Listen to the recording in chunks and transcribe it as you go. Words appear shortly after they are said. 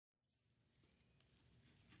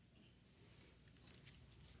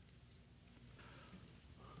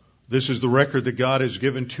This is the record that God has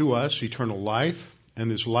given to us, eternal life, and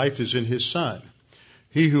this life is in His Son.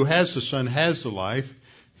 He who has the Son has the life.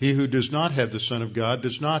 He who does not have the Son of God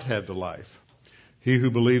does not have the life. He who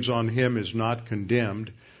believes on Him is not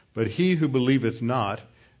condemned, but he who believeth not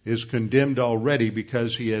is condemned already,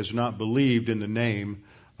 because he has not believed in the name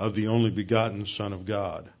of the only begotten Son of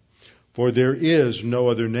God. For there is no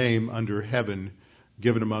other name under heaven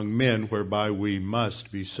given among men whereby we must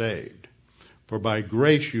be saved. For by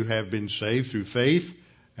grace you have been saved through faith,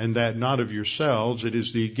 and that not of yourselves. It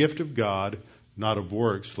is the gift of God, not of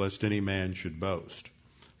works, lest any man should boast.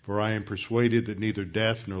 For I am persuaded that neither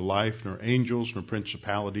death, nor life, nor angels, nor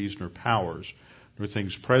principalities, nor powers, nor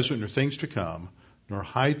things present, nor things to come, nor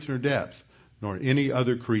height, nor depth, nor any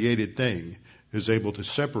other created thing is able to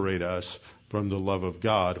separate us from the love of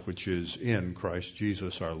God, which is in Christ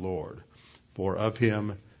Jesus our Lord. For of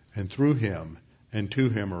Him, and through Him, and to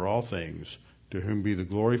Him are all things, to whom be the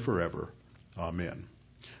glory forever. Amen.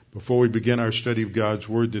 Before we begin our study of God's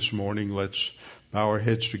Word this morning, let's bow our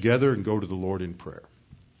heads together and go to the Lord in prayer.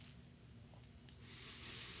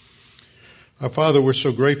 Our Father, we're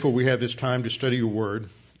so grateful we have this time to study your Word.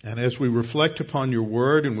 And as we reflect upon your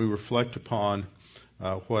Word and we reflect upon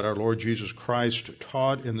what our Lord Jesus Christ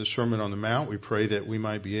taught in the Sermon on the Mount, we pray that we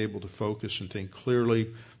might be able to focus and think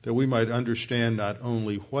clearly, that we might understand not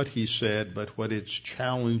only what He said, but what its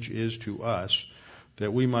challenge is to us,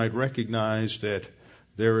 that we might recognize that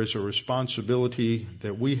there is a responsibility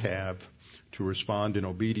that we have to respond in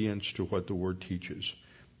obedience to what the Word teaches.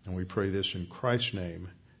 And we pray this in Christ's name.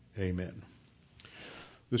 Amen.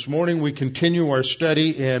 This morning we continue our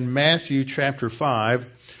study in Matthew chapter 5.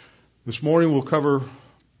 This morning we'll cover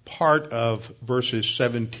part of verses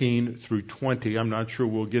 17 through 20. I'm not sure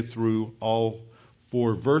we'll get through all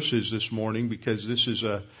 4 verses this morning, because this is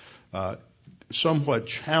a somewhat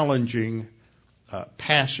challenging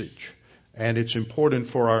passage, and it's important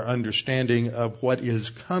for our understanding of what is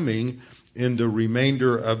coming in the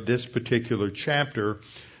remainder of this particular chapter.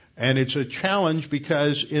 And it's a challenge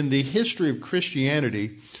because in the history of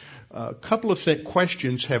Christianity, a couple of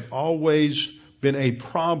questions have always been a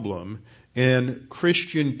problem in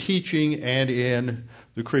Christian teaching and in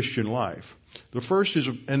the Christian life. The first is,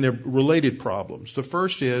 and they're related problems. The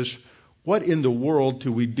first is, what in the world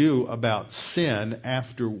do we do about sin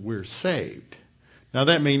after we're saved? Now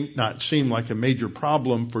that may not seem like a major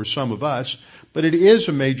problem for some of us, but it is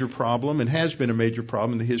a major problem and has been a major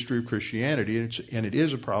problem in the history of Christianity, and it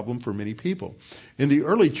is a problem for many people. In the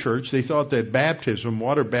early church, they thought that baptism,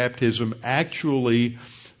 water baptism, actually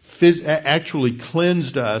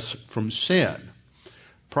cleansed us from sin.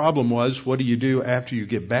 Problem was, what do you do after you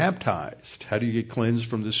get baptized? How do you get cleansed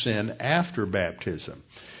from the sin after baptism?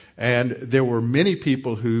 And there were many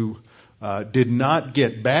people who did not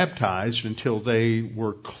get baptized until they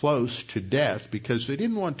were close to death, because they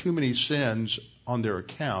didn't want too many sins on their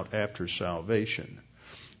account after salvation.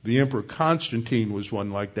 The Emperor Constantine was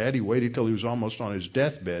one like that. He waited till he was almost on his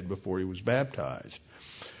deathbed before he was baptized.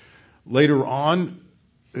 Later on,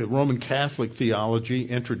 the Roman Catholic theology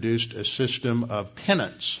introduced a system of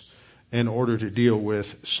penance in order to deal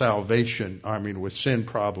with with sin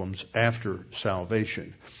problems after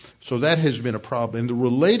salvation. So that has been a problem. And the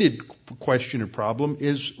related question and problem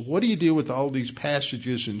is, what do you do with all these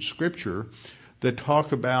passages in Scripture that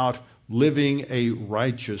talk about living a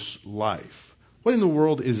righteous life? What in the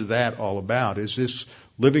world is that all about? Is this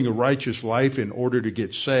living a righteous life in order to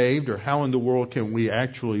get saved, or how in the world can we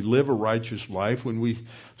actually live a righteous life when we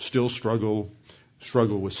still struggle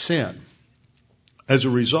with sin? As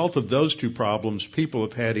a result of those two problems, people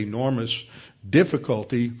have had enormous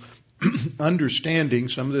difficulty understanding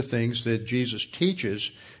some of the things that Jesus teaches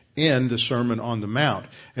in the Sermon on the Mount,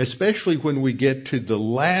 especially when we get to the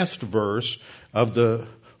last verse of the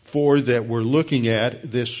 4 that we're looking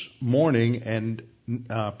at this morning and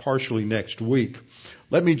partially next week.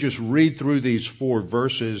 Let me just read through these 4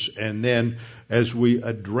 verses, and then as we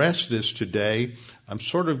address this today, I'm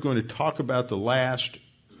sort of going to talk about the last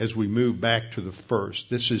as we move back to the first.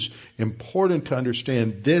 This is important to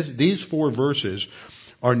understand. These 4 verses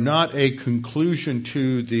are not a conclusion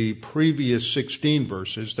to the previous 16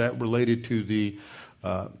 verses that related to the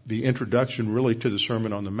introduction really to the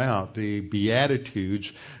Sermon on the Mount. The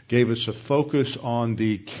Beatitudes gave us a focus on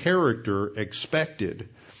the character expected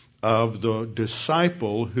of the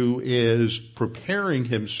disciple who is preparing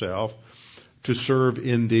himself to serve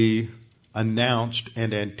in the announced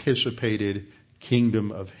and anticipated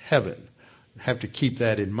kingdom of heaven. Have to keep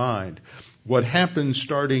that in mind. What happens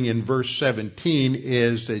starting in verse 17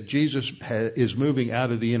 is that Jesus is moving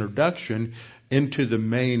out of the introduction into the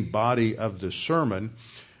main body of the sermon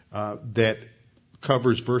that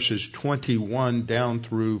covers verses 21 down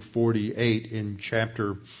through 48 in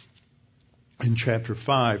chapter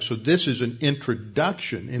 5. So this is an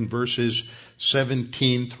introduction in verses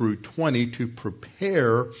 17 through 20 to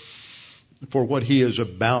prepare for what he is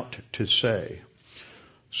about to say.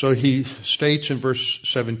 So he states in verse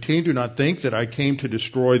 17, "Do not think that I came to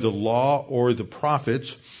destroy the law or the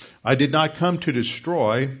prophets. I did not come to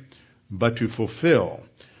destroy, but to fulfill.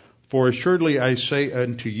 For assuredly I say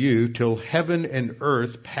unto you, till heaven and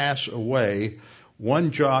earth pass away,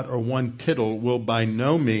 one jot or one tittle will by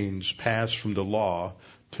no means pass from the law,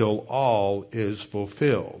 till all is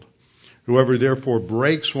fulfilled. Whoever therefore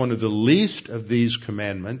breaks one of the least of these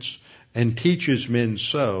commandments, and teaches men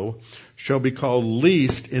so, shall be called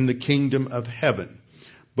least in the kingdom of heaven.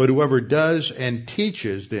 But whoever does and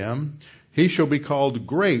teaches them, he shall be called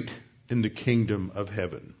great in the kingdom of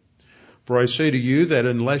heaven. For I say to you that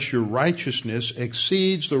unless your righteousness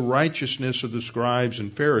exceeds the righteousness of the scribes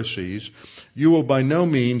and Pharisees, you will by no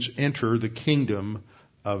means enter the kingdom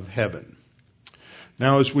of heaven."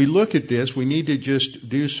 Now, as we look at this, we need to just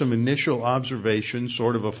do some initial observations,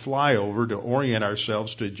 sort of a flyover to orient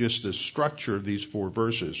ourselves to just the structure of these 4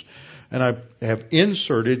 verses. And I have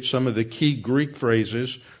inserted some of the key Greek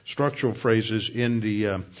phrases, structural phrases in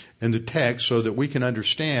the text so that we can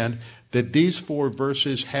understand that these 4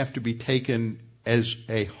 verses have to be taken as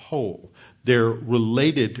a whole. They're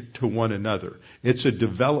related to one another. It's a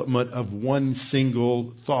development of one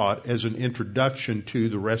single thought as an introduction to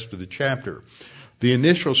the rest of the chapter. The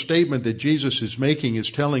initial statement that Jesus is making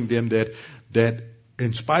is telling them that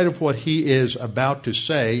in spite of what he is about to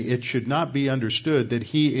say, it should not be understood that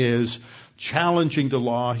he is challenging the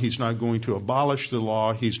law. He's not going to abolish the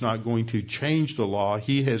law. He's not going to change the law.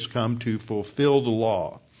 He has come to fulfill the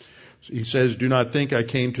law. He says, "Do not think I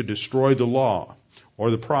came to destroy the law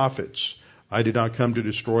or the prophets. I did not come to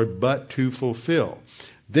destroy, but to fulfill."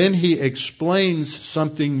 Then he explains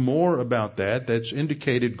something more about that that's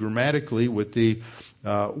indicated grammatically with the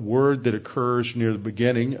word that occurs near the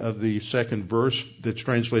beginning of the second verse that's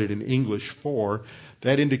translated in English "for."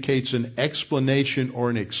 That indicates an explanation or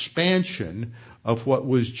an expansion of what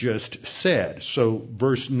was just said. So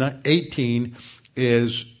verse 18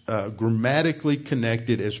 is grammatically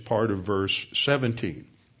connected as part of verse 17.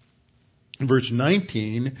 In verse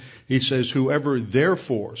 19, he says, "Whoever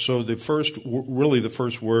therefore," so the first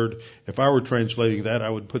word, if I were translating that, I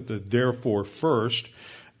would put the therefore first,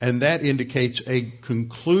 and that indicates a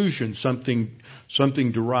conclusion,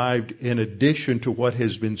 something derived in addition to what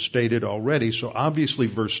has been stated already. So obviously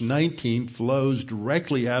verse 19 flows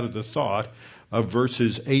directly out of the thought of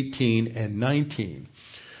verses 18 and 19.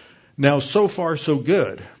 Now, so far so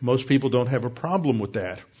good. Most people don't have a problem with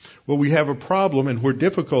that. Well, we have a problem, and where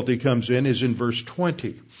difficulty comes in is in verse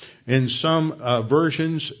 20. In some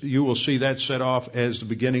versions, you will see that set off as the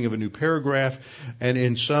beginning of a new paragraph, and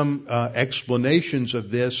in some explanations of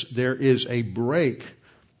this, there is a break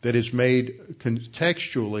that is made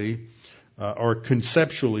contextually, or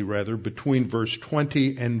conceptually rather, between verse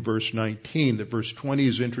 20 and verse 19. That verse 20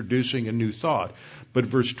 is introducing a new thought. But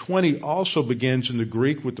verse 20 also begins in the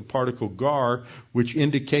Greek with the particle gar, which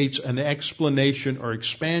indicates an explanation or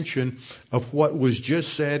expansion of what was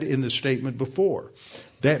just said in the statement before.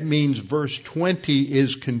 That means verse 20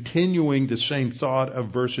 is continuing the same thought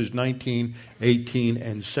of verses 19, 18,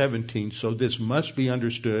 and 17. So this must be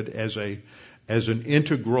understood as an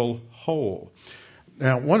integral whole.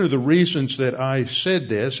 Now, one of the reasons that I said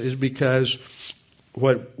this is because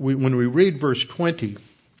when we read verse 20,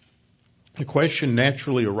 the question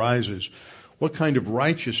naturally arises, what kind of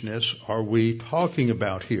righteousness are we talking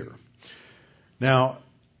about here? Now,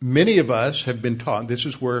 many of us have been taught, this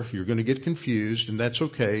is where you're going to get confused, and that's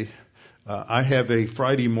okay. I have a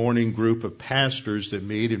Friday morning group of pastors that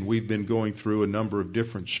meet, and we've been going through a number of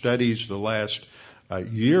different studies the last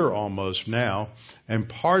year almost now, and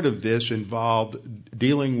part of this involved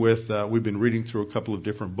dealing with, we've been reading through a couple of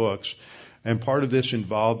different books, and part of this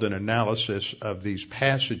involved an analysis of these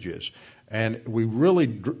passages. And we really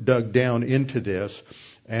dug down into this,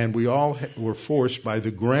 and we all were forced by the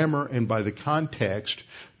grammar and by the context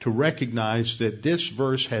to recognize that this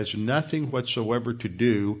verse has nothing whatsoever to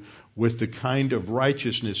do with the kind of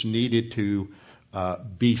righteousness needed to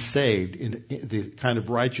be saved, in the kind of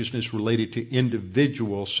righteousness related to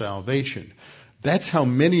individual salvation. That's how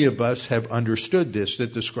many of us have understood this,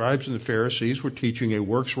 that the scribes and the Pharisees were teaching a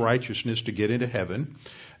works righteousness to get into heaven.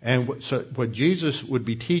 And what Jesus would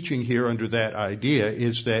be teaching here under that idea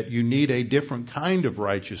is that you need a different kind of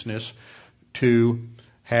righteousness to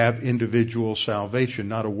have individual salvation,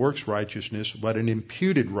 not a works righteousness, but an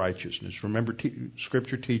imputed righteousness. Remember,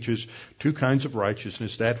 Scripture teaches two kinds of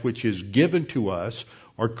righteousness, that which is given to us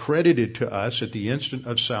or credited to us at the instant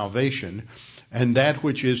of salvation, and that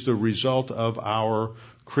which is the result of our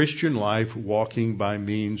Christian life walking by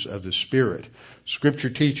means of the Spirit. Scripture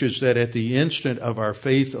teaches that at the instant of our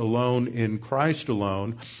faith alone in Christ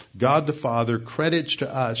alone, God the Father credits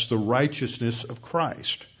to us the righteousness of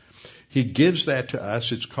Christ. He gives that to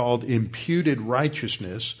us. It's called imputed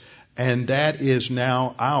righteousness, and that is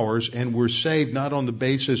now ours, and we're saved not on the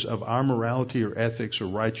basis of our morality or ethics or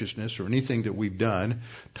righteousness or anything that we've done.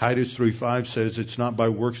 Titus 3:5 says it's not by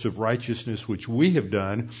works of righteousness which we have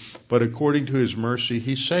done, but according to His mercy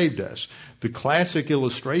He saved us. The classic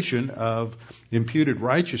illustration of imputed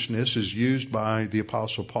righteousness is used by the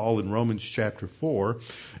Apostle Paul in Romans chapter 4,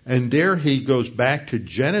 and there he goes back to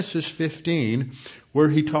Genesis 15, where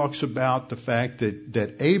he talks about the fact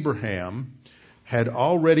that Abraham had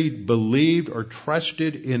already believed or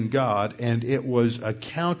trusted in God, and it was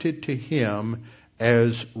accounted to him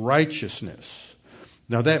as righteousness.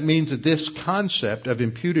 Now that means that this concept of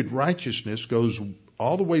imputed righteousness goes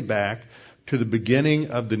all the way back to the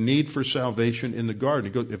beginning of the need for salvation in the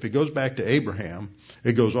garden. If it goes back to Abraham,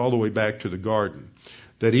 it goes all the way back to the garden.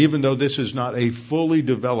 That even though this is not a fully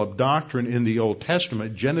developed doctrine in the Old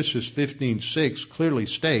Testament, Genesis 15:6 clearly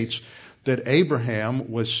states that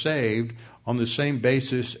Abraham was saved on the same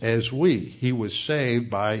basis as we. He was saved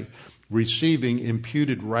by receiving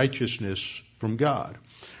imputed righteousness from God.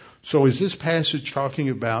 So is this passage talking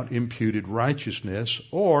about imputed righteousness,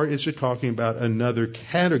 or is it talking about another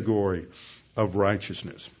category of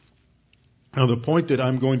righteousness? Now the point that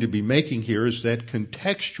I'm going to be making here is that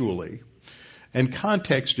contextually, and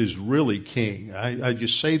context is really king. I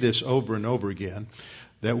just say this over and over again,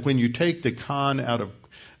 that when you take the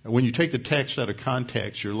text out of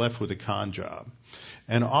context, you're left with a con job.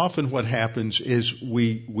 And often what happens is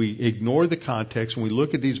we ignore the context and we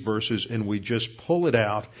look at these verses and we just pull it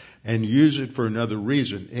out and use it for another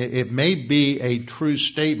reason. It may be a true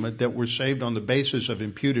statement that we're saved on the basis of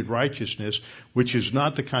imputed righteousness, which is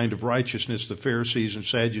not the kind of righteousness the Pharisees and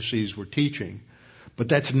Sadducees were teaching. But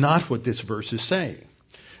that's not what this verse is saying.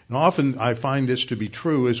 And often I find this to be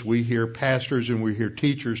true as we hear pastors and we hear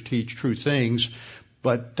teachers teach true things,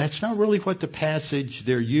 but that's not really what the passage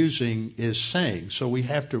they're using is saying. So we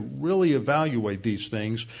have to really evaluate these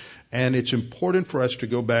things, and it's important for us to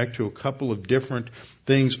go back to a couple of different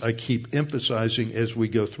things I keep emphasizing as we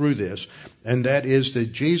go through this, and that is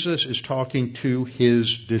that Jesus is talking to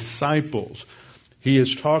His disciples. He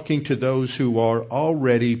is talking to those who are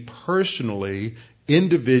already personally,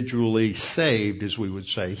 individually saved, as we would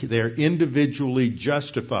say. They're individually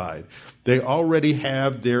justified. They already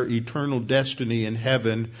have their eternal destiny in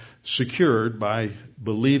heaven secured by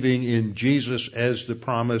believing in Jesus as the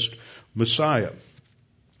promised Messiah.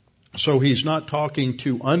 So He's not talking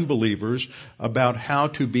to unbelievers about how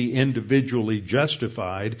to be individually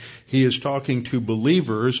justified. He is talking to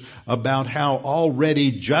believers about how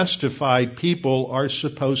already justified people are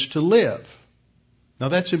supposed to live. Now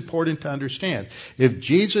that's important to understand. If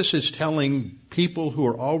Jesus is telling people who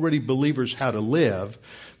are already believers how to live,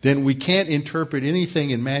 then we can't interpret anything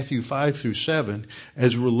in Matthew 5 through 7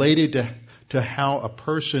 as related to how a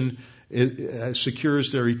person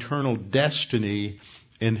secures their eternal destiny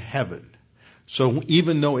in heaven. So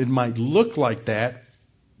even though it might look like that,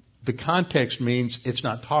 the context means it's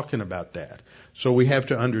not talking about that. So we have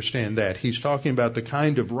to understand that. He's talking about the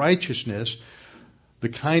kind of righteousness, the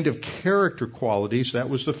kind of character qualities, that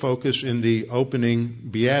was the focus in the opening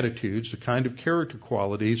Beatitudes, the kind of character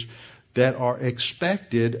qualities that are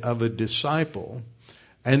expected of a disciple,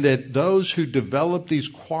 and that those who develop these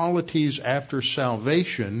qualities after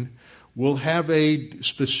salvation will have a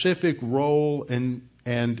specific role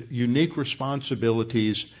and unique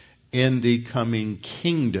responsibilities in the coming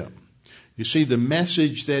kingdom. You see, the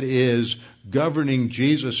message that is governing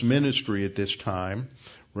Jesus' ministry at this time,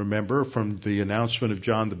 remember from the announcement of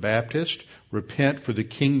John the Baptist, repent for the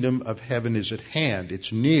kingdom of heaven is at hand,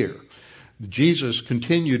 it's near. Jesus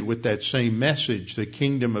continued with that same message, the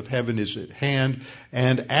kingdom of heaven is at hand,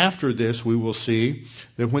 and after this we will see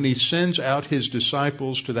that when He sends out His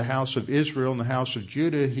disciples to the house of Israel and the house of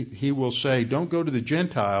Judah, he will say, don't go to the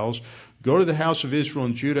Gentiles, go to the house of Israel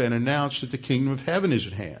and Judah and announce that the kingdom of heaven is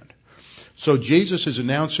at hand. So Jesus is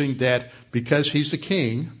announcing that because He's the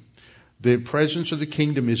King, the presence of the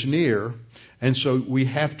kingdom is near, and so we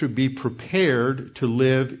have to be prepared to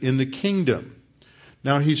live in the kingdom.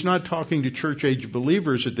 Now, He's not talking to church-age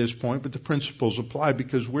believers at this point, but the principles apply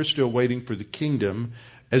because we're still waiting for the kingdom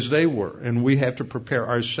as they were. And we have to prepare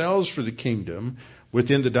ourselves for the kingdom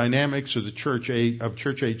within the dynamics of the church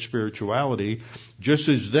age spirituality, just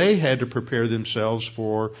as they had to prepare themselves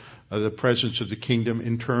for the presence of the kingdom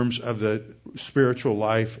in terms of the spiritual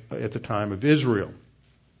life at the time of Israel.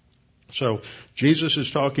 So Jesus is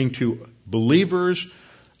talking to believers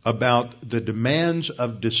about the demands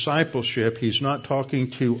of discipleship. He's not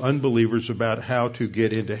talking to unbelievers about how to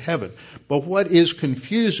get into heaven. But what is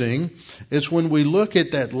confusing is when we look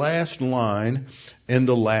at that last line in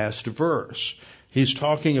the last verse. He's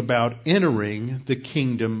talking about entering the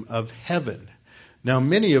kingdom of heaven. Now,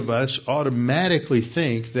 many of us automatically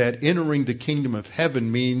think that entering the kingdom of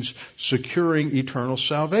heaven means securing eternal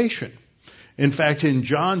salvation. In fact, in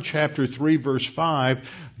John chapter 3, verse 5,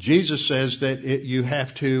 Jesus says that you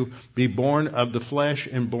have to be born of the flesh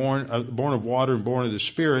and born of water and born of the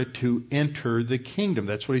Spirit to enter the kingdom.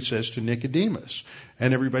 That's what he says to Nicodemus.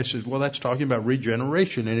 And everybody says, well, that's talking about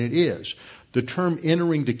regeneration, and it is. The term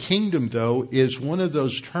entering the kingdom, though, is one of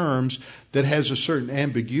those terms that has a certain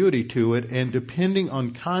ambiguity to it, and depending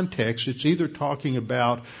on context, it's either talking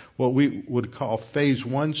about what we would call phase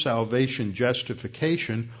 1 salvation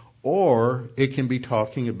justification, or it can be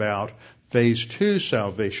talking about phase 2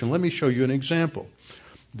 salvation. Let me show you an example.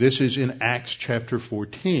 This is in Acts chapter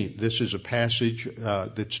 14. This is a passage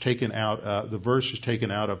that's taken out, the verse is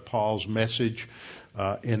taken out of Paul's message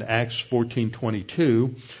in Acts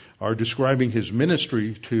 14:22, are describing his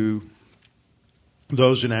ministry to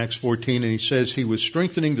those in Acts 14, and he says he was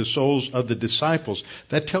strengthening the souls of the disciples.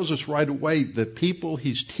 That tells us right away that people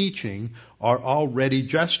he's teaching are already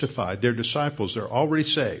justified. They're disciples. They're already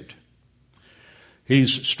saved.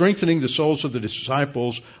 He's strengthening the souls of the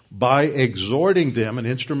disciples by exhorting them, an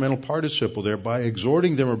instrumental participle there, by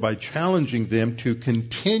exhorting them or by challenging them to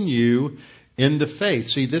continue in the faith.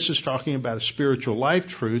 See, this is talking about a spiritual life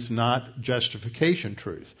truth, not justification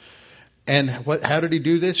truth. And how did he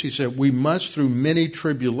do this? He said, we must through many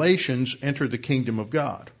tribulations enter the kingdom of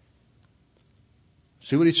God.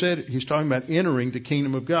 See what he said? He's talking about entering the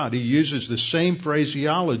kingdom of God. He uses the same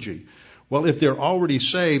phraseology. Well, if they're already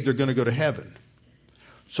saved, they're going to go to heaven.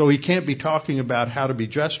 So he can't be talking about how to be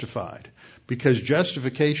justified, because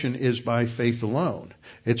justification is by faith alone.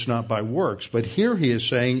 It's not by works. But here he is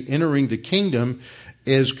saying entering the kingdom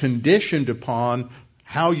is conditioned upon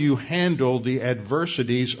how you handle the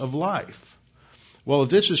adversities of life. Well, if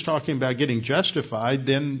this is talking about getting justified,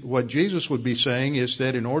 then what Jesus would be saying is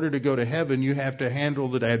that in order to go to heaven, you have to handle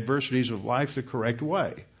the adversities of life the correct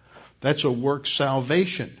way. That's a work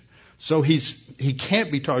salvation. So he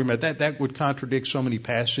can't be talking about that. That would contradict so many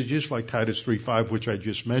passages like Titus 3:5, which I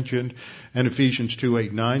just mentioned, and Ephesians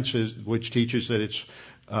 2:8-9 says, which teaches that it's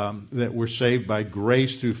that we're saved by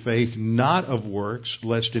grace through faith, not of works,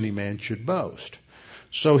 lest any man should boast.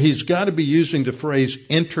 So he's got to be using the phrase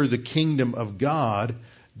 "enter the kingdom of God"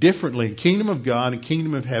 differently. Kingdom of God and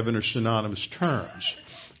kingdom of heaven are synonymous terms.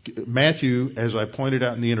 Matthew, as I pointed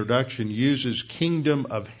out in the introduction, uses kingdom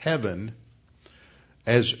of heaven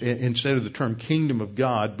as instead of the term kingdom of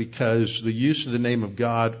God, because the use of the name of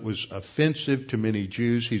God was offensive to many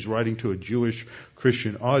Jews. He's writing to a Jewish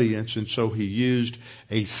Christian audience, and so he used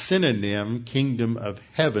a synonym, kingdom of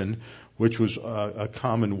heaven, which was a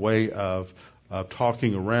common way of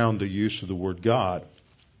talking around the use of the word God.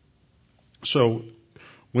 So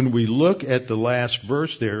when we look at the last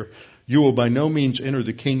verse there, you will by no means enter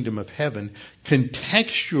the kingdom of heaven,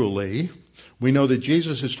 contextually, we know that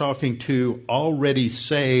Jesus is talking to already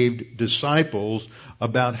saved disciples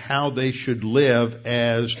about how they should live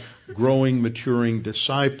as growing, maturing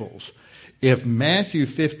disciples. If Matthew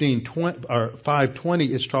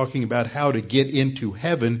 5:20 is talking about how to get into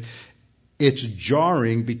heaven, it's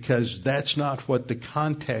jarring because that's not what the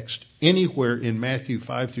context anywhere in Matthew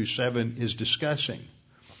 5-7 is discussing.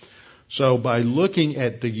 So by looking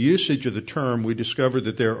at the usage of the term, we discover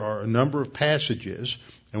that there are a number of passages,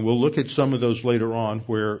 and we'll look at some of those later on,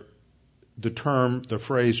 where the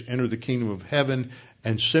phrase enter the kingdom of heaven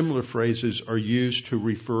and similar phrases are used to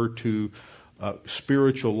refer to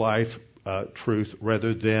spiritual life truth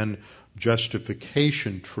rather than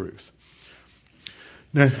justification truth.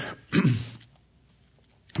 Now,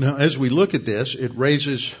 as we look at this, it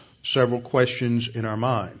raises several questions in our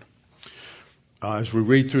mind. As we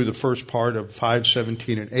read through the first part of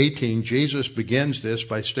 5:17 and 18, Jesus begins this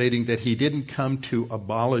by stating that he didn't come to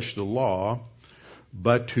abolish the law,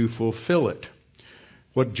 but to fulfill it.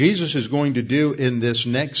 What Jesus is going to do in this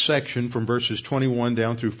next section from verses 21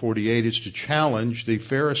 down through 48 is to challenge the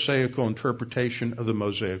Pharisaical interpretation of the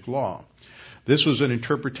Mosaic Law. This was an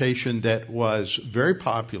interpretation that was very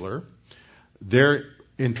popular. There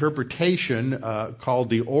interpretation called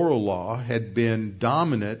the oral law had been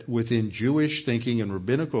dominant within Jewish thinking and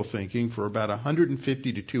rabbinical thinking for about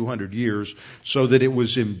 150 to 200 years, so that it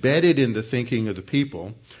was embedded in the thinking of the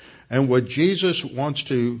people. And what Jesus wants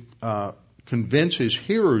to convince his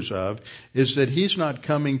hearers of is that he's not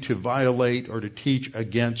coming to violate or to teach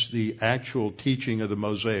against the actual teaching of the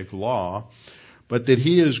Mosaic law, but that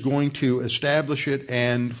he is going to establish it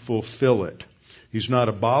and fulfill it. He's not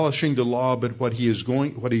abolishing the law, but what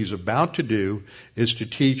he's about to do is to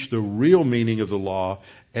teach the real meaning of the law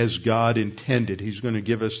as God intended. He's going to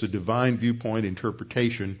give us the divine viewpoint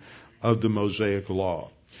interpretation of the Mosaic law.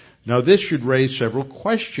 Now, this should raise several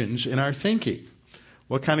questions in our thinking.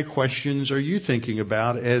 What kind of questions are you thinking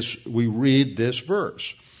about as we read this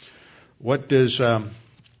verse? What does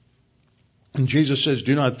and Jesus says,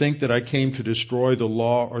 "Do not think that I came to destroy the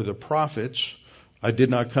law or the prophets. I did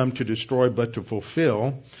not come to destroy, but to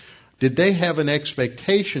fulfill." Did they have an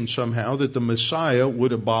expectation somehow that the Messiah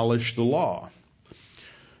would abolish the law?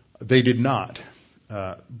 They did not.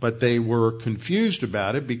 But they were confused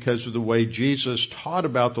about it because of the way Jesus taught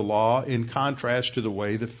about the law in contrast to the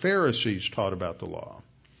way the Pharisees taught about the law.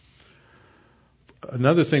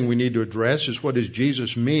 Another thing we need to address is, what does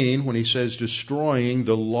Jesus mean when he says destroying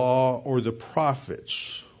the law or the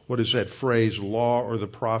prophets? What does that phrase, law or the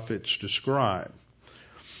prophets, describe?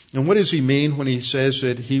 And what does he mean when he says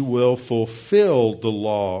that he will fulfill the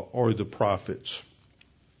law or the prophets?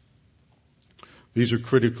 These are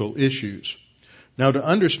critical issues. Now, to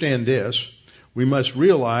understand this, we must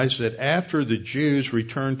realize that after the Jews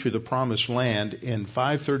returned to the Promised Land in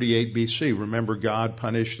 538 BC, remember God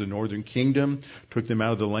punished the northern kingdom, took them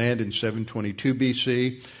out of the land in 722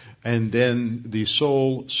 BC, and then the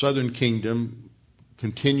sole southern kingdom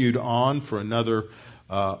continued on for another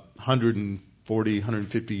 140,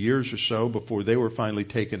 150 years or so before they were finally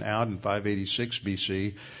taken out in 586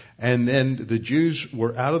 BC. And then the Jews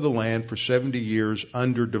were out of the land for 70 years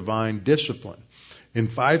under divine discipline. In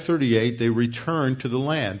 538, they returned to the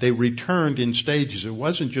land. They returned in stages. It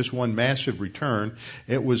wasn't just one massive return.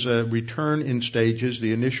 It was a return in stages.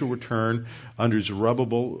 The initial return under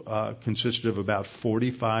Zerubbabel consisted of about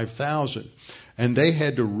 45,000. And they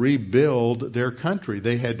had to rebuild their country.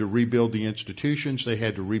 They had to rebuild the institutions. They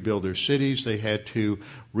had to rebuild their cities. They had to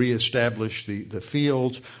reestablish the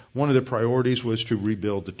fields. One of the priorities was to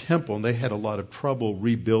rebuild the temple. And they had a lot of trouble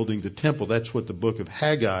rebuilding the temple. That's what the book of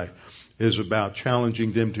Haggai is about,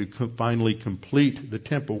 challenging them to finally complete the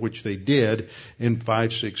temple, which they did in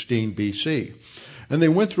 516 BC. And they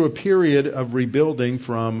went through a period of rebuilding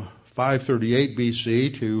from 538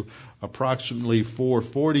 BC to approximately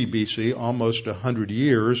 440 BC, almost 100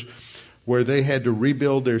 years, where they had to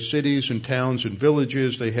rebuild their cities and towns and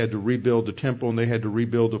villages. They had to rebuild the temple, and they had to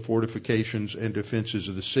rebuild the fortifications and defenses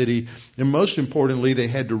of the city. And most importantly, they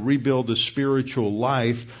had to rebuild the spiritual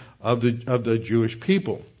life of the Jewish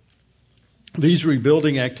people. These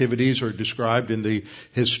rebuilding activities are described in the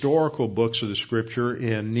historical books of the Scripture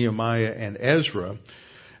in Nehemiah and Ezra,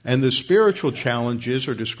 and the spiritual challenges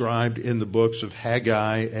are described in the books of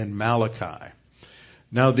Haggai and Malachi.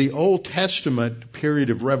 Now, the Old Testament period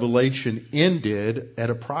of revelation ended at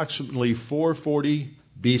approximately 440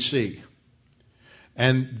 BC.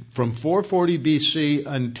 And from 440 BC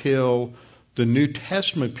until the New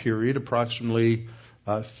Testament period, approximately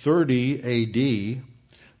 30 AD,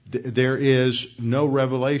 there is no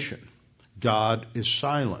revelation. God is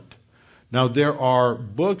silent. Now, there are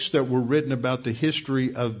books that were written about the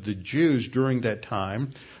history of the Jews during that time.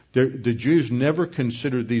 The Jews never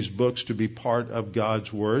considered these books to be part of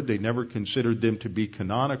God's Word. They never considered them to be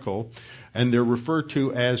canonical, and they're referred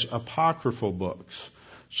to as apocryphal books.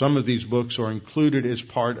 Some of these books are included as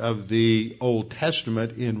part of the Old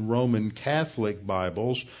Testament in Roman Catholic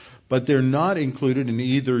Bibles, but they're not included in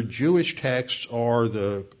either Jewish texts or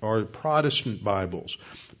Protestant Bibles.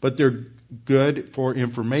 But they're good for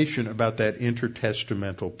information about that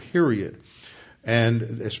intertestamental period,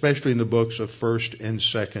 and especially in the books of 1st and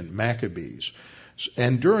 2nd Maccabees.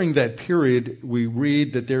 And during that period, we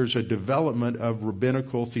read that there's a development of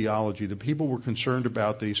rabbinical theology. The people were concerned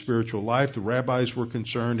about the spiritual life. The rabbis were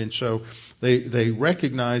concerned, and so they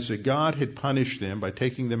recognized that God had punished them by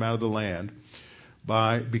taking them out of the land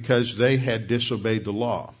because they had disobeyed the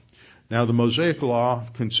law. Now, the Mosaic Law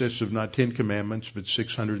consists of not 10 commandments, but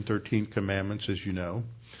 613 commandments, as you know.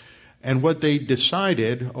 And what they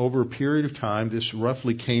decided over a period of time, this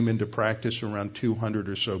roughly came into practice around 200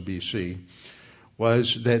 or so BC,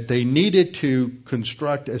 was that they needed to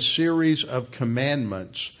construct a series of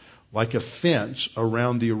commandments like a fence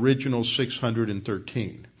around the original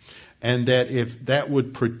 613. And that if that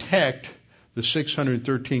would protect the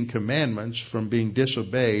 613 commandments from being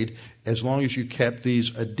disobeyed. As long as you kept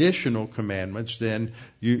these additional commandments, then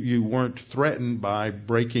you weren't threatened by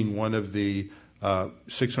breaking one of the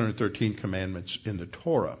 613 commandments in the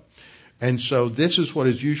Torah. And so this is what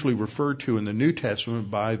is usually referred to in the New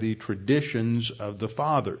Testament by the traditions of the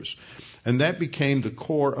fathers. And that became the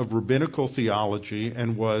core of rabbinical theology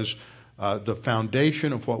and was the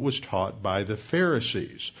foundation of what was taught by the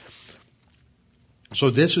Pharisees. So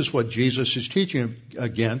this is what Jesus is teaching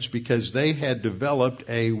against, because they had developed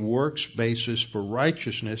a works basis for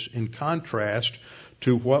righteousness in contrast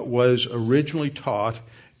to what was originally taught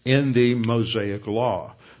in the Mosaic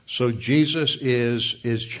Law. So Jesus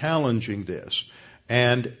is challenging this.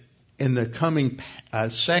 And in the coming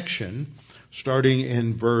section, starting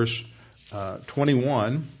in verse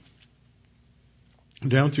 21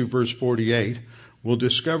 down through verse 48, we'll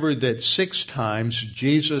discover that 6 times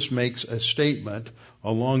Jesus makes a statement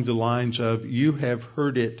along the lines of, "You have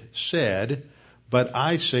heard it said, but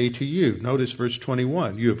I say to you." Notice verse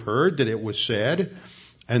 21. "You have heard that it was said,"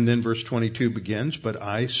 and then verse 22 begins, "But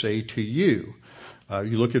I say to you."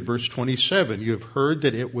 You look at verse 27. "You have heard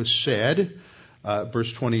that it was said,"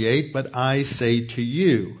 verse 28, "But I say to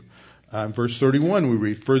you." Verse 31 we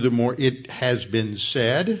read, "Furthermore, it has been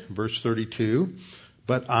said," verse 32,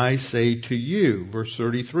 "But I say to you." Verse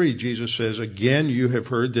 33, Jesus says, "Again, you have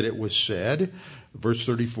heard that it was said." Verse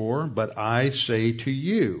 34, "But I say to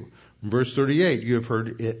you." Verse 38, "You have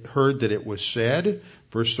heard that it was said."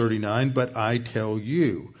 Verse 39, "But I tell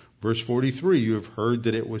you." Verse 43, "You have heard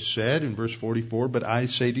that it was said." In verse 44, "But I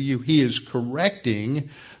say to you." He is correcting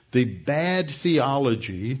the bad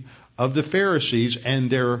theology of the Pharisees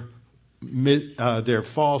and their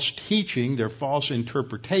false teaching, their false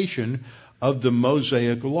interpretation of the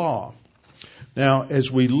Mosaic Law. Now, as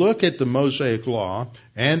we look at the Mosaic Law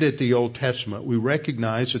and at the Old Testament, we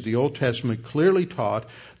recognize that the Old Testament clearly taught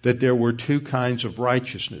that there were 2 kinds of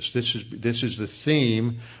righteousness. This is the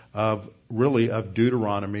theme of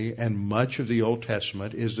Deuteronomy, and much of the Old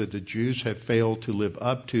Testament is that the Jews have failed to live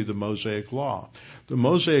up to the Mosaic Law. The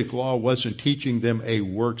Mosaic Law wasn't teaching them a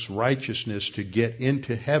works righteousness to get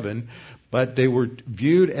into heaven, but they were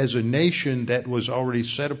viewed as a nation that was already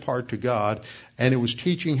set apart to God, and it was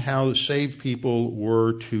teaching how saved people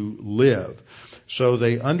were to live. So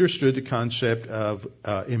they understood the concept of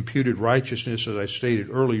imputed righteousness, as I stated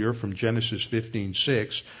earlier, from Genesis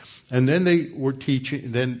 15:6. And then they were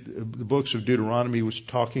teaching, then the books of Deuteronomy was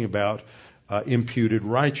talking about imputed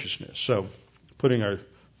righteousness. So, putting our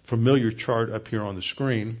familiar chart up here on the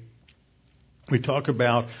screen, we talk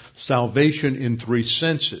about salvation in 3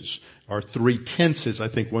 senses, or 3 tenses. I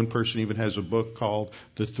think one person even has a book called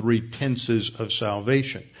The 3 Tenses of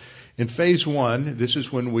Salvation. In phase 1, this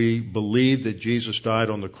is when we believe that Jesus died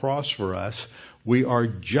on the cross for us. We are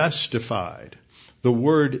justified. The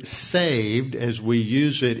word saved, as we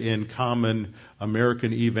use it in common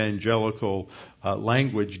American evangelical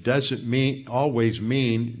language, doesn't always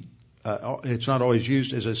mean, it's not always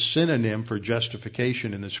used as a synonym for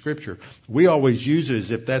justification in the Scripture. We always use it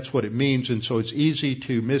as if that's what it means, and so it's easy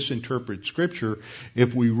to misinterpret Scripture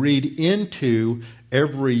if we read into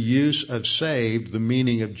every use of saved the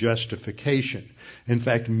meaning of justification. In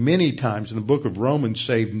fact, many times in the book of Romans,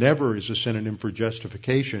 saved never is a synonym for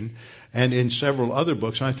justification. And in several other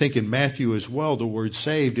books, and I think in Matthew as well, the word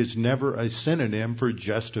saved is never a synonym for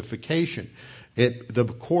justification. The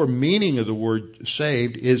core meaning of the word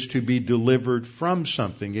saved is to be delivered from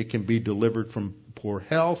something. It can be delivered from poor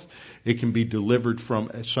health. It can be delivered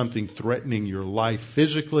from something threatening your life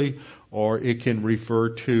physically, or it can refer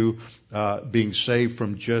to being saved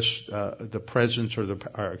from just the presence or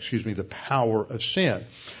the power of sin.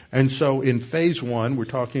 And so in phase 1, we're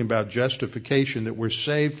talking about justification, that we're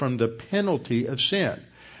saved from the penalty of sin.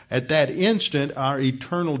 At that instant, our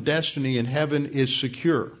eternal destiny in heaven is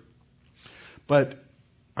secure. But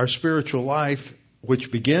our spiritual life,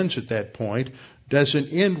 which begins at that point, doesn't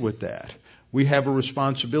end with that. We have a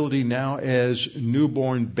responsibility now as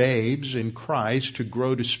newborn babes in Christ to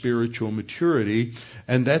grow to spiritual maturity,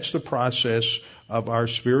 and that's the process of our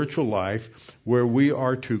spiritual life, where we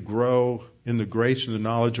are to grow in the grace and the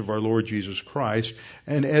knowledge of our Lord Jesus Christ.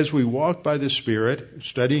 And as we walk by the Spirit,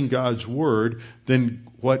 studying God's Word, then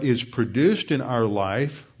what is produced in our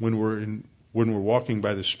life when we're walking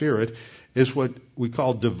by the Spirit is what we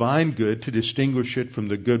call divine good, to distinguish it from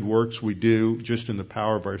the good works we do just in the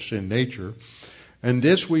power of our sin nature. And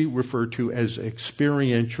this we refer to as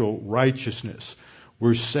experiential righteousness.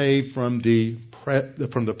 We're saved from the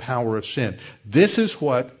power of sin. This is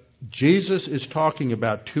what Jesus is talking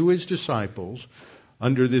about to his disciples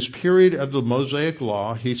under this period of the Mosaic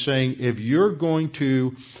Law, he's saying if you're going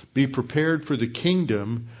to be prepared for the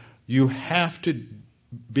kingdom, you have to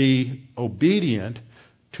be obedient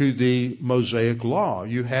to the Mosaic Law.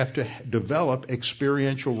 You have to develop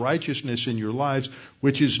experiential righteousness in your lives,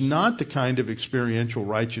 which is not the kind of experiential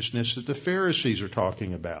righteousness that the Pharisees are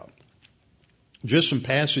talking about. Just some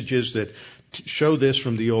passages that show this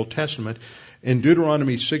from the Old Testament. In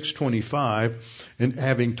Deuteronomy 6:25, and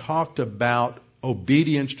having talked about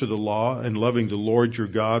obedience to the law and loving the Lord your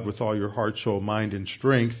God with all your heart, soul, mind, and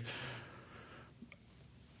strength,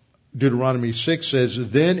 Deuteronomy 6 says,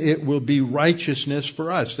 then it will be righteousness for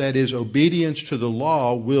us. That is, obedience to the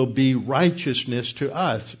law will be righteousness to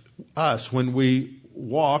us. When we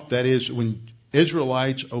walk, that is, when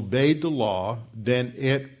Israelites obeyed the law, then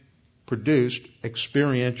it produced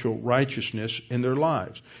experiential righteousness in their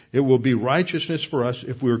lives. It will be righteousness for us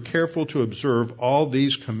if we are careful to observe all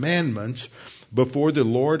these commandments before the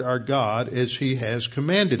Lord our God as He has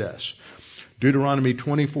commanded us. Deuteronomy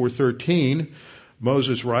 24:13,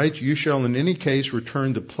 Moses writes, you shall in any case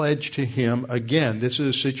return the pledge to him again. This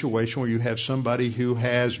is a situation where you have somebody who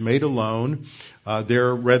has made a loan.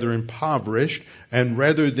 They're rather impoverished, and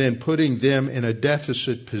rather than putting them in a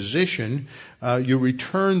deficit position, you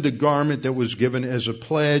return the garment that was given as a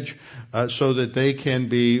pledge so that they can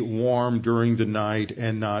be warm during the night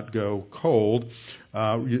and not go cold.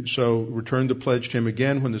 So return the pledge to him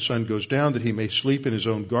again when the sun goes down, that he may sleep in his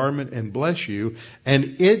own garment and bless you,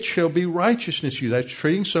 and it shall be righteousness to you. That's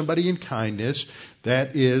treating somebody in kindness.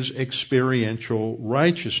 That is experiential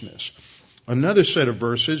righteousness. Another set of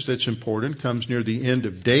verses that's important comes near the end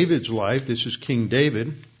of David's life. This is King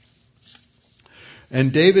David.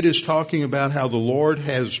 And David is talking about how the Lord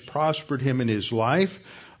has prospered him in his life.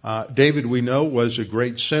 David, we know, was a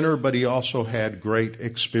great sinner, but he also had great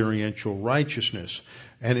experiential righteousness.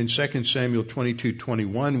 And in 2 Samuel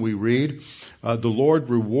 22:21 we read, the Lord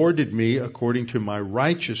rewarded me according to my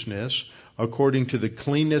righteousness, according to the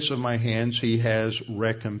cleanness of my hands he has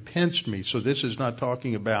recompensed me. So this is not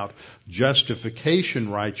talking about justification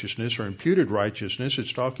righteousness or imputed righteousness.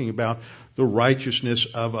 It's talking about the righteousness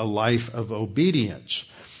of a life of obedience.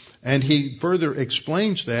 And he further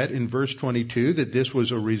explains that in verse 22, that this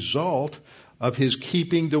was a result of his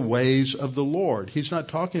keeping the ways of the Lord. He's not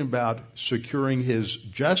talking about securing his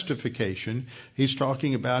justification. He's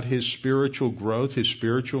talking about his spiritual growth, his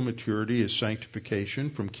spiritual maturity, his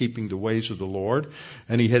sanctification from keeping the ways of the Lord.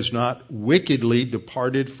 And he has not wickedly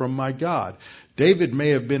departed from my God. David may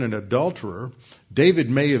have been an adulterer.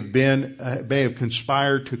 David may have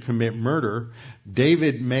conspired to commit murder.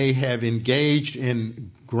 David may have engaged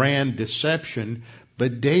in grand deception,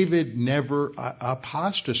 but David never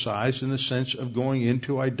apostatized in the sense of going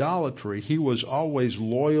into idolatry. He was always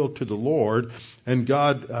loyal to the Lord, and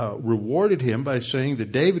God rewarded him by saying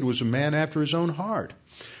that David was a man after his own heart.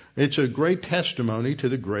 It's a great testimony to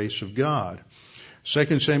the grace of God.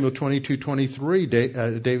 2 Samuel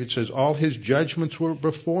 22:23, David says, all his judgments were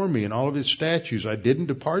before me, and all of his statutes, I didn't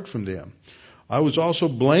depart from them. I was also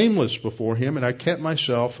blameless before him, and I kept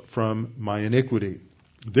myself from my iniquity.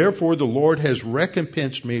 Therefore the Lord has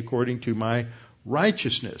recompensed me according to my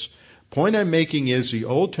righteousness. Point I'm making is the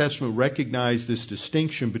Old Testament recognized this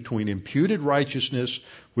distinction between imputed righteousness,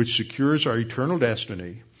 which secures our eternal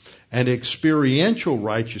destiny, and experiential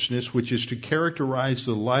righteousness, which is to characterize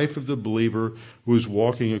the life of the believer who is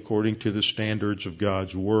walking according to the standards of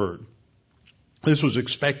God's Word. This was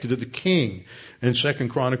expected of the king in 2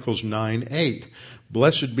 Chronicles 9:8.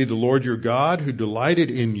 Blessed be the Lord your God, who delighted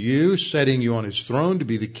in you, setting you on his throne to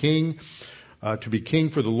be the king, to be king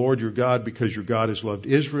for the Lord your God, because your God has loved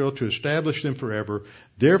Israel, to establish them forever.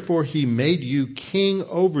 Therefore he made you king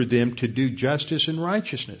over them to do justice and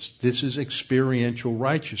righteousness. This is experiential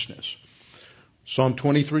righteousness. Psalm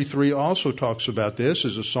 23:3 also talks about this,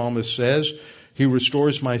 as the psalmist says, he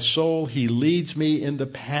restores my soul. He leads me in the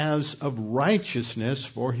paths of righteousness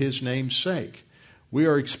for his name's sake. We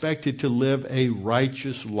are expected to live a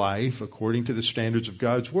righteous life according to the standards of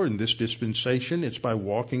God's Word. In this dispensation, it's by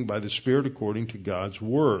walking by the Spirit according to God's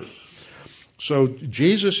Word. So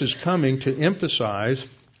Jesus is coming to emphasize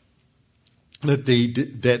that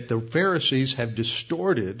the Pharisees have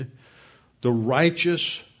distorted the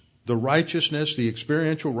righteousness, the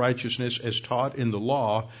experiential righteousness as taught in the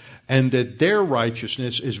law, and that their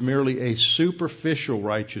righteousness is merely a superficial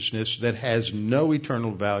righteousness that has no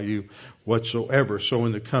eternal value whatsoever. So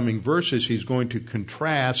in the coming verses, he's going to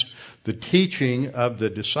contrast the teaching of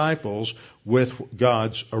the disciples with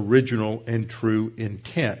God's original and true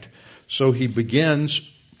intent. So he begins,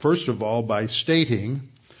 first of all, by stating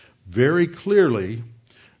very clearly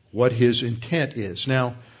what his intent is.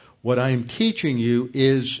 Now, what I am teaching you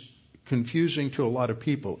is confusing to a lot of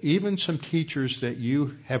people. Even some teachers that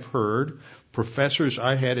you have heard, professors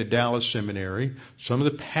I had at Dallas Seminary, some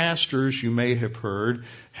of the pastors you may have heard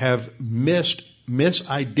have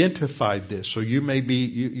misidentified this. So you may be,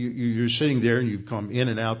 you're sitting there and you've come in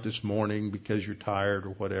and out this morning because you're tired or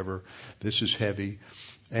whatever. This is heavy.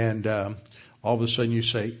 And all of a sudden you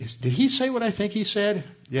say, did he say what I think he said?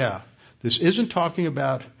 Yeah. This isn't talking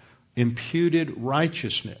about imputed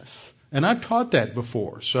righteousness. And I've taught that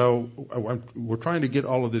before. So we're trying to get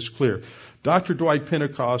all of this clear. Dr. Dwight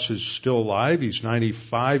Pentecost is still alive. He's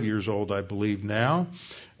 95 years old, I believe, now.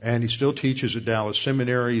 And he still teaches at Dallas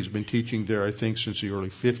Seminary. He's been teaching there, I think, since the early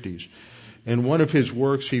 50s. In one of his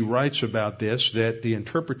works, he writes about this, that the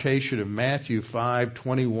interpretation of Matthew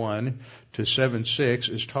 5:21 to 7:6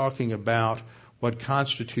 is talking about what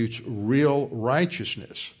constitutes real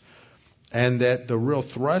righteousness. And that the real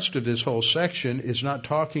thrust of this whole section is not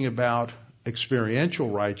talking about experiential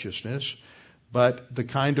righteousness, but the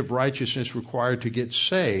kind of righteousness required to get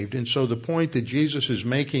saved. And so the point that Jesus is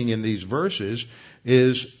making in these verses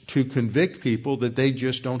is to convict people that they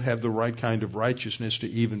just don't have the right kind of righteousness to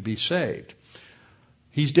even be saved.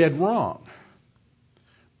 He's dead wrong,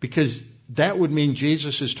 because that would mean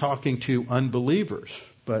Jesus is talking to unbelievers,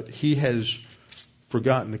 but he has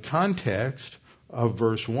forgotten the context of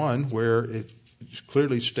verse 1, where it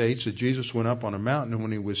clearly states that Jesus went up on a mountain, and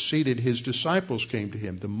when he was seated, his disciples came to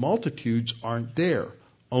him. The multitudes aren't there,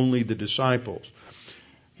 only the disciples.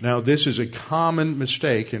 Now, this is a common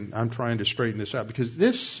mistake, and I'm trying to straighten this out, because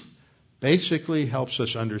this basically helps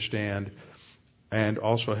us understand and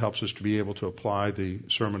also helps us to be able to apply the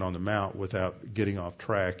Sermon on the Mount without getting off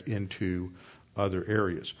track into other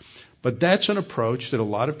areas. But that's an approach that a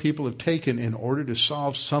lot of people have taken in order to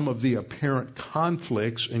solve some of the apparent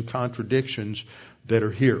conflicts and contradictions that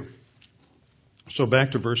are here. So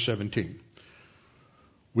back to verse 17.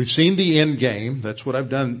 We've seen the end game. That's what I've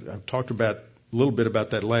done. I've talked about a little bit about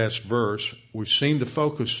that last verse. We've seen the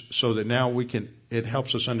focus so that now it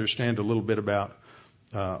helps us understand a little bit about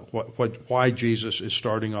why Jesus is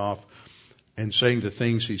starting off and saying the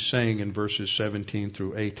things he's saying in verses 17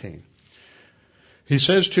 through 18. He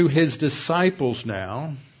says to his disciples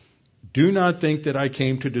now, do not think that I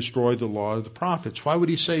came to destroy the law of the prophets. Why would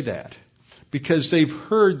he say that? Because they've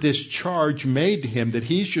heard this charge made to him that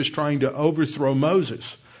he's just trying to overthrow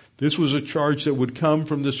Moses. This was a charge that would come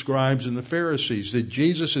from the scribes and the Pharisees, that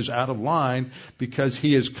Jesus is out of line because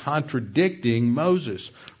he is contradicting Moses.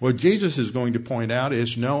 What Jesus is going to point out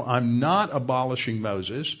is, no, I'm not abolishing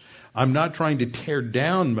Moses. I'm not trying to tear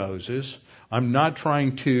down Moses. I'm not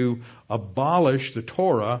trying to abolish the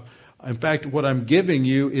Torah. In fact, what I'm giving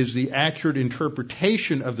you is the accurate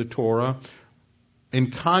interpretation of the Torah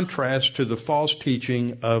in contrast to the false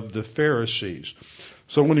teaching of the Pharisees.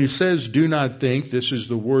 So when he says, do not think, this is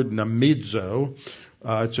the word namidzo.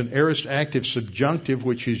 It's an aorist active subjunctive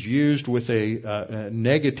which is used with a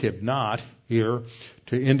negative not here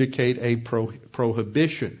to indicate a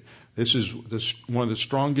prohibition. This is one of the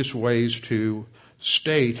strongest ways to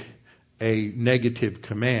state a negative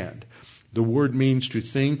command. The word means to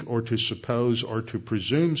think or to suppose or to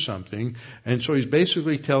presume something. And so he's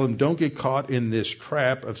basically telling them, don't get caught in this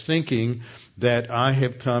trap of thinking that I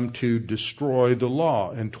have come to destroy the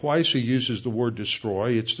law. And twice he uses the word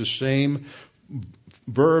destroy. It's the same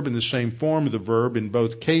verb and the same form of the verb in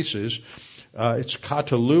both cases. It's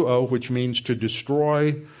kataluo, which means to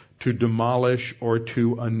destroy, to demolish, or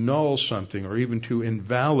to annul something, or even to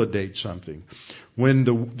invalidate something.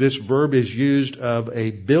 When this verb is used of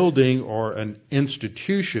a building or an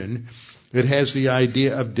institution, it has the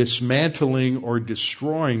idea of dismantling or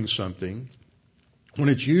destroying something. When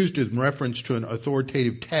it's used in reference to an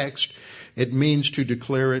authoritative text, it means to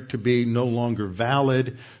declare it to be no longer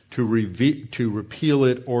valid, to repeal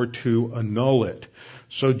it, or to annul it.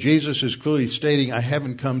 So Jesus is clearly stating, I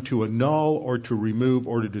haven't come to annul or to remove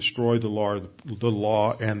or to destroy the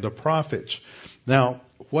law and the prophets. Now,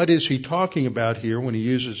 what is he talking about here when he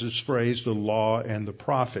uses this phrase, the law and the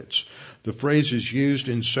prophets? The phrase is used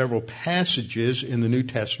in several passages in the New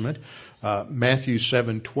Testament. Matthew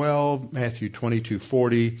 7:12, Matthew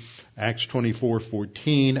 22:40, Acts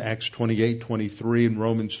 24:14, Acts 28:23, and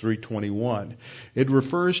Romans 3:21. It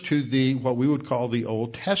refers to what we would call the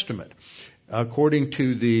Old Testament. According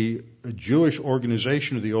to the Jewish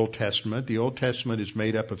organization of the Old Testament is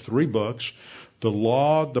made up of 3 books: the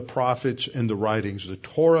Law, the Prophets, and the Writings. The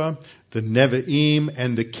Torah, the Nevi'im,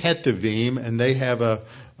 and the Ketuvim, and they have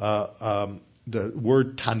the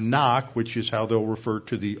word Tanakh, which is how they'll refer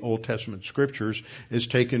to the Old Testament scriptures, is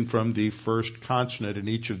taken from the first consonant in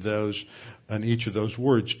each of those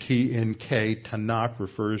words. T-N-K, Tanakh,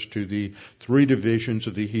 refers to the three divisions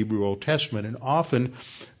of the Hebrew Old Testament. And often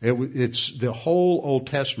it's the whole Old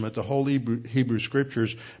Testament, the whole Hebrew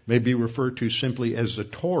scriptures may be referred to simply as the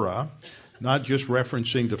Torah, not just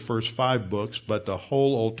referencing the first 5 books, but the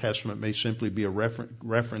whole Old Testament may simply be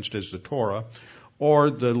referenced as the Torah,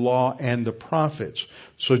 or the law and the prophets.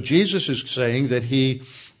 So Jesus is saying that he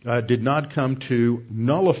did not come to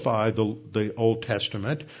nullify the Old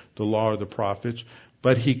Testament, the law or the prophets,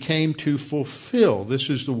 but he came to fulfill.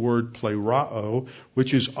 This is the word plerao,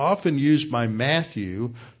 which is often used by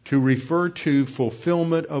Matthew to refer to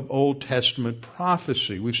fulfillment of Old Testament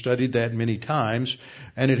prophecy. We've studied that many times,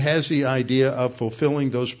 and it has the idea of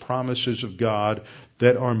fulfilling those promises of God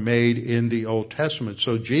that are made in the Old Testament.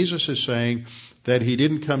 So Jesus is saying that he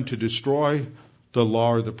didn't come to destroy the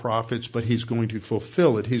law or the prophets, but he's going to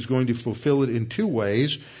fulfill it. He's going to fulfill it in 2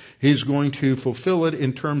 ways. He's going to fulfill it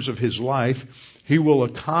in terms of his life. He will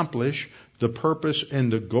accomplish the purpose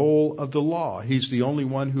and the goal of the law. He's the only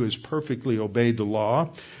one who has perfectly obeyed the law,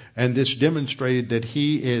 and this demonstrated that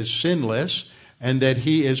he is sinless and that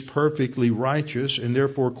he is perfectly righteous and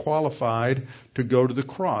therefore qualified to go to the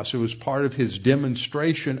cross. It was part of his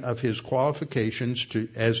demonstration of his qualifications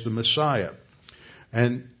as the Messiah.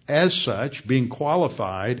 And as such, being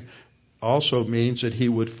qualified also means that he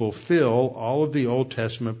would fulfill all of the Old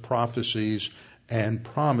Testament prophecies and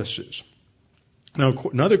promises. Now,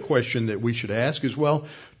 another question that we should ask is, well,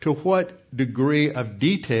 to what degree of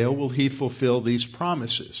detail will he fulfill these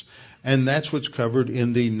promises? And that's what's covered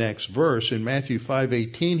in the next verse. In Matthew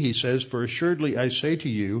 5:18, he says, "For assuredly I say to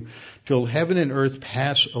you, till heaven and earth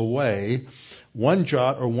pass away, one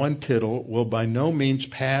jot or one tittle will by no means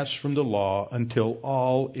pass from the law until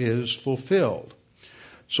all is fulfilled."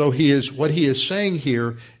 So what he is saying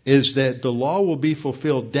here is that the law will be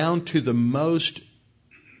fulfilled down to the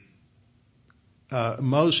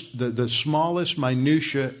the smallest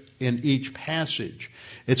minutia in each passage.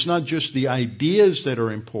 It's not just the ideas that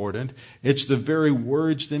are important, it's the very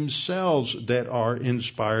words themselves that are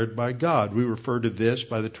inspired by God. We refer to this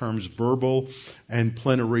by the terms verbal and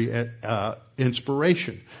plenary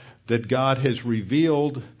inspiration, that God has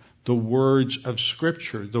revealed the words of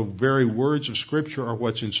Scripture. The very words of Scripture are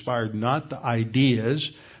what's inspired, not the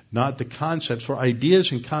ideas, not the concepts. For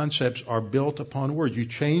ideas and concepts are built upon words. You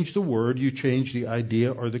change the word, you change the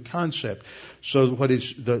idea or the concept. So what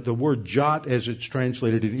is the word jot, as it's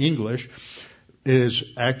translated in English, is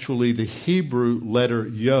actually the Hebrew letter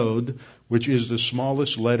yod, which is the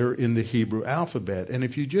smallest letter in the Hebrew alphabet. And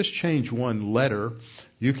if you just change one letter,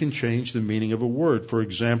 you can change the meaning of a word. For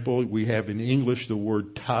example, we have in English the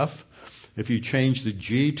word tough. If you change the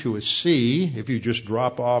G to a C, if you just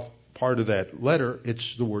drop off part of that letter,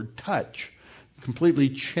 it's the word touch. Completely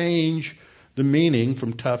change the meaning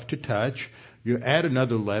from tough to touch. You add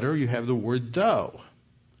another letter, you have the word dough.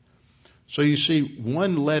 So you see,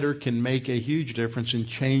 one letter can make a huge difference and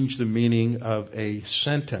change the meaning of a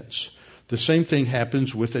sentence. The same thing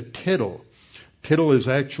happens with a tittle. Tittle is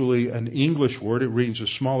actually an English word. It reads the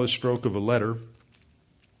smallest stroke of a letter,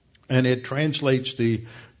 and it translates the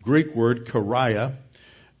Greek word karaia.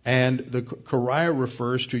 And the karaia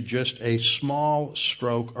refers to just a small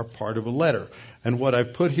stroke or part of a letter. And what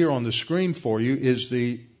I've put here on the screen for you is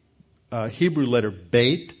the Hebrew letter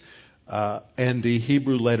beit and the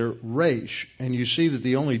Hebrew letter resh. And you see that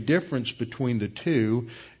the only difference between the two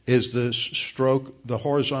is the stroke, the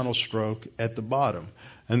horizontal stroke at the bottom.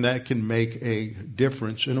 And that can make a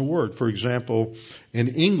difference in a word. For example, in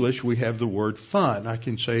English, we have the word fun. I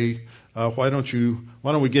can say, why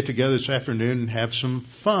don't we get together this afternoon and have some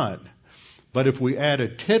fun? But if we add a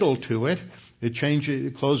tittle to it,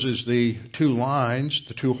 it closes the 2 lines,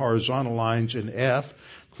 the 2 horizontal lines in F,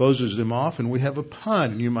 closes them off, and we have a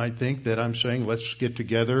pun. You might think that I'm saying let's get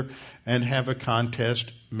together and have a contest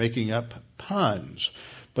making up puns.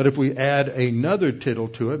 But if we add another tittle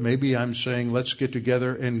to it, maybe I'm saying let's get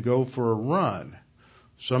together and go for a run.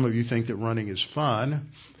 Some of you think that running is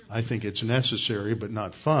fun. I think it's necessary, but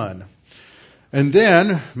not fun. And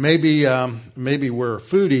then maybe we're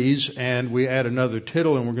foodies and we add another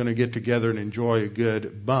tittle and we're going to get together and enjoy a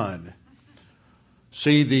good bun.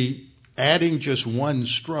 See, the adding just one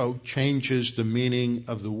stroke changes the meaning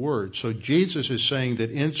of the word. So Jesus is saying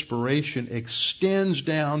that inspiration extends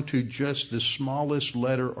down to just the smallest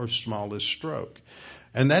letter or smallest stroke.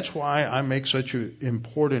 And that's why I make such an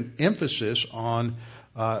important emphasis on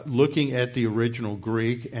looking at the original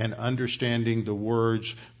Greek and understanding the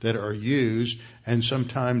words that are used. And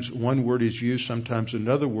sometimes one word is used, sometimes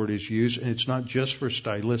another word is used, and it's not just for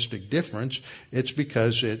stylistic difference, it's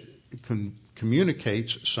because it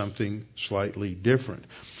communicates something slightly different.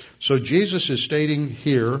 So Jesus is stating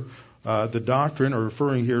here the doctrine, or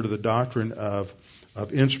referring here to the doctrine of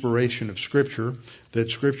inspiration of Scripture, that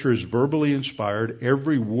Scripture is verbally inspired,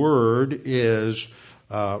 every word is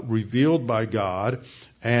revealed by God,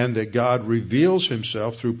 and that God reveals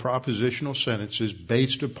himself through propositional sentences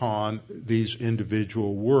based upon these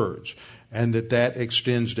individual words, and that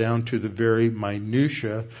extends down to the very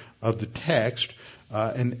minutia of the text,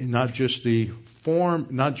 and not just the form,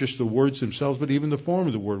 not just the words themselves, but even the form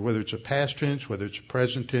of the word, whether it's a past tense, whether it's a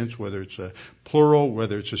present tense, whether it's a plural,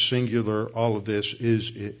 whether it's a singular, all of this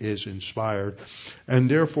is inspired, and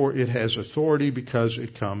therefore it has authority because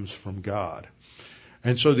it comes from God.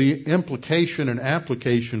 And so the implication and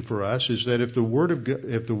application for us is that if the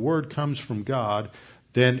word comes from God,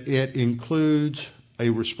 then it includes a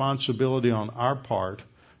responsibility on our part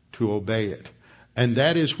to obey it. And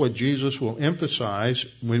that is what Jesus will emphasize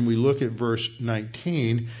when we look at verse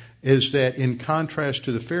 19, is that in contrast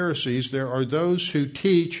to the Pharisees, there are those who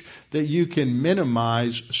teach that you can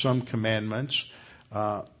minimize some commandments,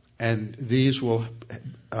 and these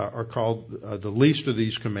are called the least of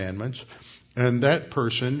these commandments, and that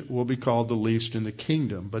person will be called the least in the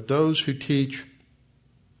kingdom. But those who teach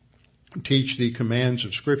the commands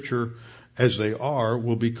of Scripture as they are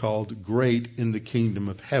will be called great in the kingdom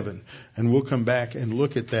of heaven. And we'll come back and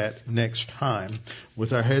look at that next time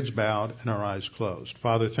with our heads bowed and our eyes closed.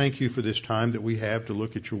 Father, thank you for this time that we have to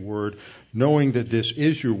look at your word, knowing that this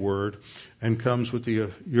is your word and comes with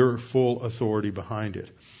your full authority behind it.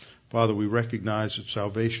 Father, we recognize that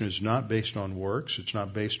salvation is not based on works. It's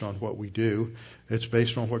not based on what we do. It's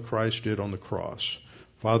based on what Christ did on the cross.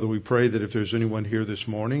 Father, we pray that if there's anyone here this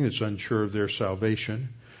morning that's unsure of their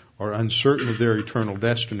salvation or uncertain of their eternal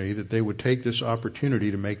destiny, that they would take this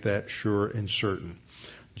opportunity to make that sure and certain.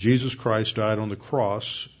 Jesus Christ died on the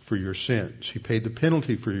cross for your sins. He paid the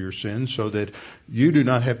penalty for your sins so that you do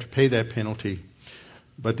not have to pay that penalty.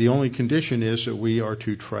 But the only condition is that we are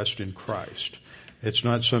to trust in Christ. It's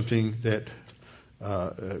not something that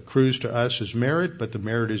accrues to us as merit, but the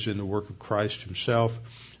merit is in the work of Christ himself.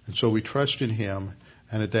 And so we trust in him,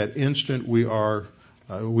 and at that instant we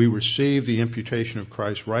receive the imputation of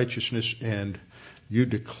Christ's righteousness, and you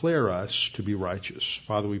declare us to be righteous.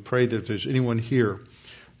 Father, we pray that if there's anyone here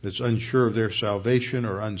that's unsure of their salvation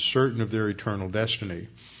or uncertain of their eternal destiny,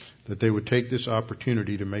 that they would take this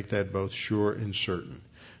opportunity to make that both sure and certain.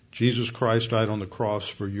 Jesus Christ died on the cross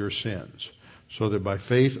for your sins, so that by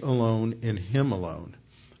faith alone, in him alone,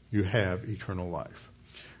 you have eternal life.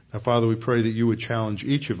 Now, Father, we pray that you would challenge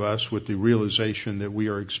each of us with the realization that we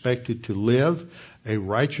are expected to live a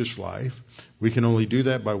righteous life. We can only do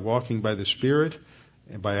that by walking by the Spirit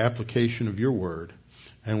and by application of your word.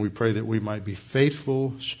 And we pray that we might be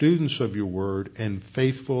faithful students of your word and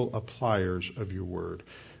faithful appliers of your word.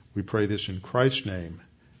 We pray this in Christ's name.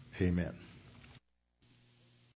 Amen.